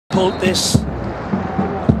difficult, this.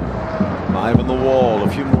 5 on the wall, a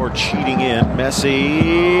few more cheating in.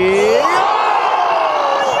 Messi.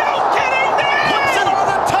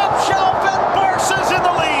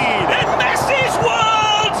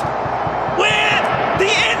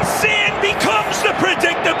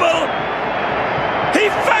 Predictable. He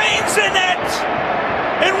finds the net,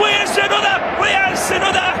 and where's another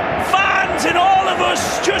fans and all of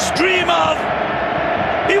us just dream of.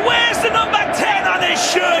 He wears the number 10 on his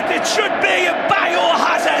shirt. It should be a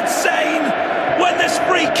biohazard sign when there's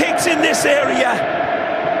free kicks in this area.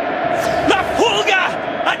 La Pulga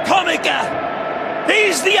Atomica.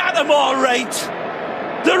 He's the atom, all right.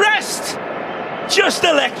 The rest, just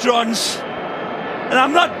electrons. And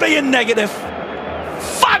I'm not being negative.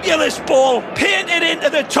 Fabulous ball, painted into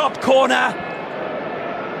the top corner.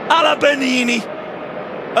 A la Bernini.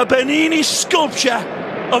 A Bernini sculpture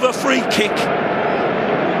of a free kick.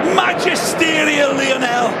 Magisterial,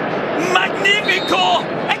 Lionel. Magnifico.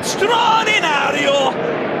 Extraordinario.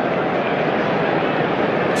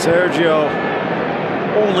 Sergio,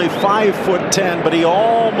 only 5'10", but he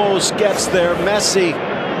almost gets there. Messi,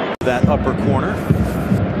 that upper corner.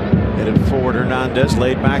 Headed forward, Hernandez,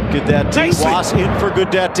 laid back, Guidetti, was in for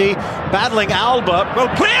Guidetti, battling Alba,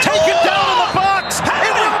 taken down in the box,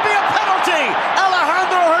 it will be a penalty!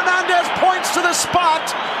 Alejandro Hernandez points to the spot,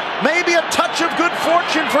 maybe a touch of good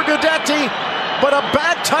fortune for Guidetti, but a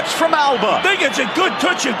bad touch from Alba. I think it's a good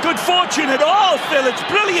touch of good fortune at all, Phil. It's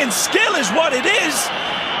brilliant skill is what it is.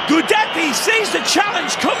 Guidetti sees the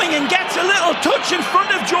challenge coming and gets a little touch in front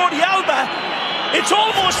of Jordi Alba. It's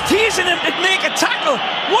almost teasing him to make a tackle.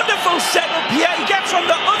 Wonderful setup here. He gets on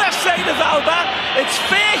the other side of Alba. It's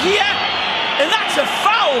fair here, and that's a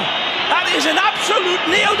foul. That is an absolute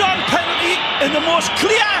nailed-on penalty in the most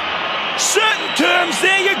clear, certain terms.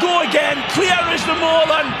 There you go again. Clear as the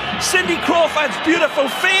maul on Cindy Crawford's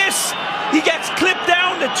beautiful face. He gets clipped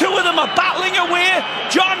down. The two of them are battling away.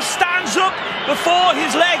 John stands up before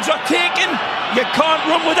his legs are taken. You can't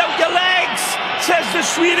run without your legs, says the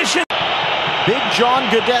Swedish. Big John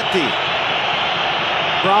Guidetti.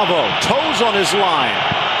 Bravo, toes on his line.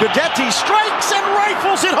 Guidetti strikes and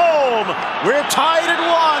rifles it home. We're tied at 1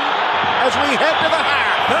 as we head to the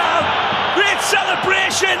half. Great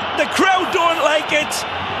celebration. The crowd don't like it.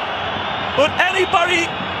 But anybody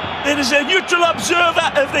that is a neutral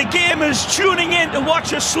observer of the game is tuning in to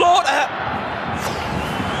watch a slaughter.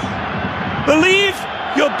 Believe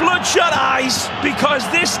your bloodshot eyes, because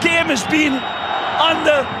this game has been on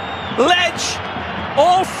the ledge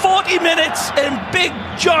all 40 minutes, and Big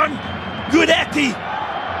John Guidetti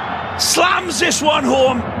slams this one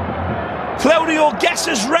home. Claudio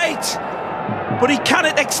guesses right, but he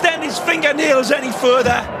cannot extend his fingernails any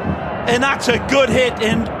further, and that's a good hit,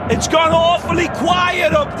 and it's gone awfully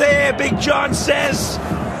quiet up there, Big John says.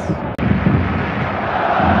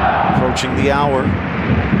 Approaching the hour.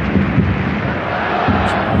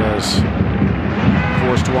 Chavez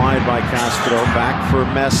forced wide by Castro, back for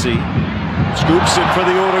Messi. Scoops it for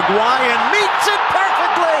the Uruguayan, meets it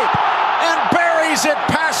perfectly, and buries it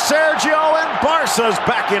past Sergio, and Barca's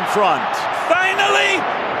back in front. Finally,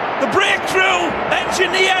 the breakthrough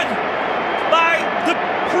engineered by the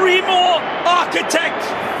primo architect,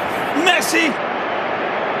 Messi,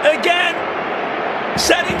 again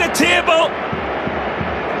setting the table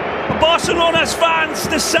for Barcelona's fans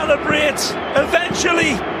to celebrate.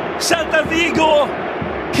 Eventually, Celta Vigo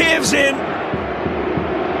caves in.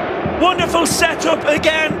 Wonderful setup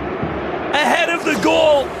again, ahead of the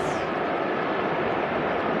goal.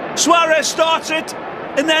 Suarez starts it,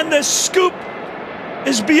 and then the scoop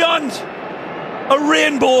is beyond a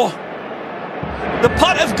rainbow. The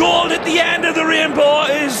pot of gold at the end of the rainbow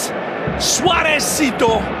is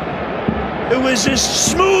Suarezcito. It was as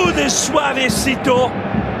smooth as Suavecito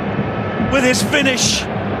with his finish.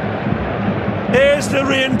 There's the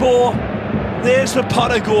rainbow, there's the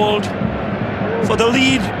pot of gold for the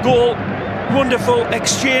lead goal. Wonderful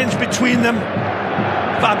exchange between them.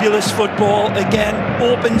 Fabulous football again.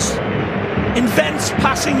 Opens, invents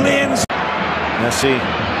passing lanes. Messi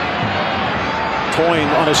toying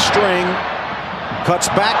on a string, cuts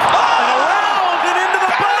back and around and into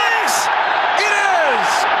the box. It is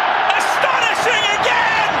astonishing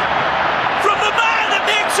again from the man that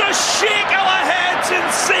makes us shake our heads and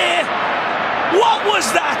say, what was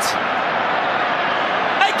that?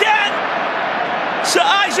 Again, Sir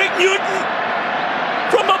Isaac Newton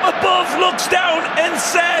from up above looks down and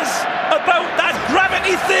says about that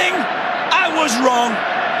gravity thing, I was wrong.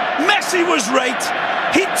 Messi was right.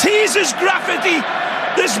 He teases gravity.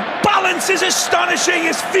 This balance is astonishing.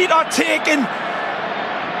 His feet are taken.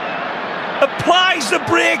 applies the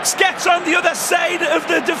brakes, gets on the other side of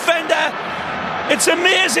the defender. It's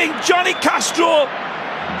amazing. Johnny Castro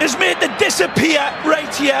is made to disappear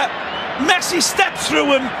right here. Messi steps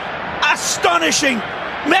through him. Astonishing.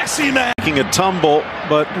 Messi, man. Making a tumble,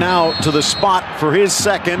 but now to the spot for his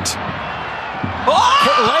second. Lays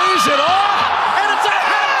it off, and it's a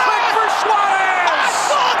hat trick for Suarez. I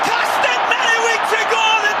forecasted many weeks ago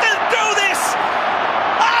that they'll do this.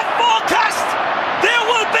 I forecast they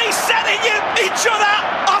will be setting each other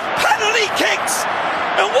off penalty kicks.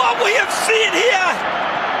 And what we have seen here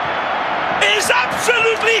is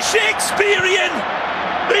absolutely Shakespearean.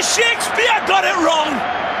 The Shakespeare got it wrong.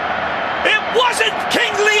 It wasn't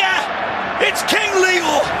King Lear, it's King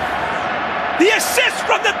Leo. The assist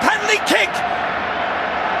from the penalty kick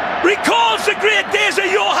recalls the great days of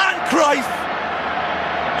Johan Cruyff.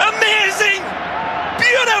 Amazing,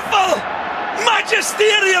 beautiful,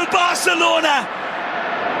 magisterial Barcelona.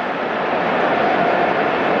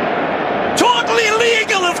 Totally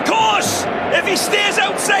legal, of course, if he stays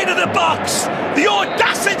outside of the box. The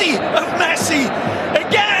audacity of Messi,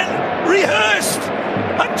 again, rehearsed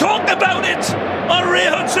and talked about it on Ray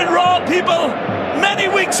Hudson Raw, people, many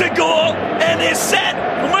weeks ago, and he said,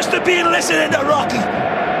 we must have been listening to Rocky,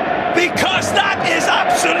 because that is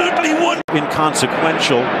absolutely wonderful.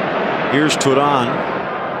 Inconsequential. Here's Turan.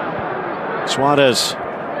 Suarez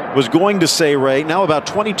was going to say, Ray, now about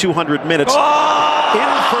 2,200 minutes. In for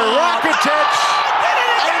Rakitic, and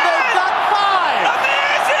they've got 5.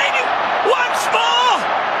 Amazing! Once more!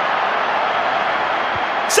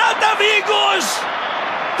 Celta Vigo's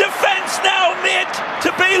defence now made to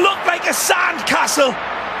be look like a sandcastle.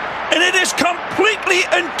 And it is completely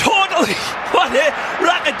and totally what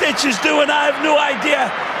Rakitic is doing. I have no idea.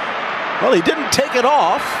 Well, he didn't take it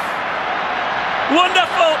off.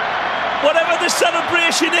 Wonderful. Whatever the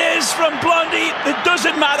celebration is from Blondie, it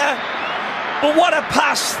doesn't matter. But what a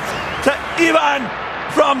pass to Ivan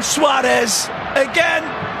from Suarez. Again,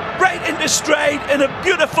 right into stride, and a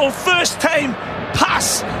beautiful first-time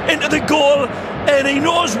pass into the goal. And he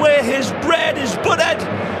knows where his bread is buttered,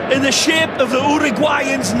 in the shape of the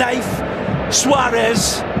Uruguayan's knife.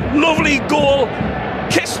 Suarez, lovely goal,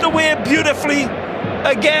 kissed away beautifully.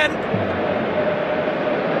 Again,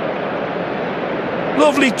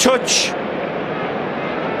 lovely touch.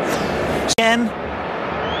 Again,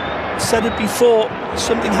 said it before,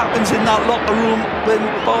 something happens in that locker room when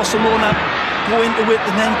Barcelona go into it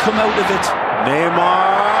and then come out of it.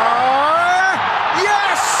 Neymar,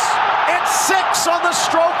 yes! It's 6 on the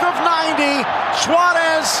stroke of 90.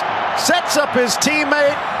 Suarez sets up his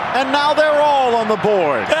teammate, and now they're all on the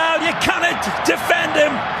board. Well, you cannot defend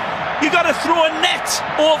him. You got to throw a net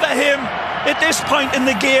over him at this point in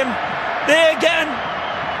the game. There again,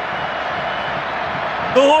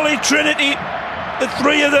 the Holy Trinity, the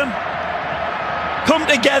three of them, come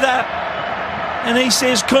together, and he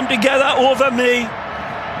says, come together over me.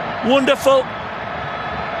 Wonderful.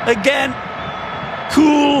 Again,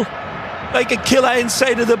 cool, like a killer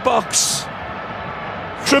inside of the box.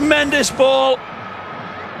 Tremendous ball.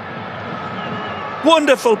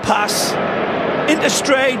 Wonderful pass. Into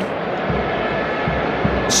stride.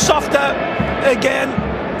 Softer again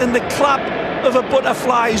than the clap of a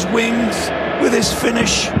butterfly's wings with his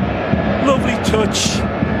finish. Lovely touch.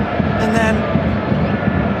 And then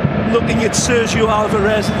looking at Sergio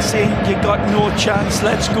Alvarez and saying, you got no chance,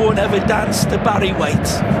 let's go and have a dance to Barry White.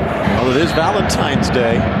 Well, it is Valentine's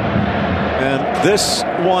Day, and this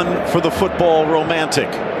one for the football romantic.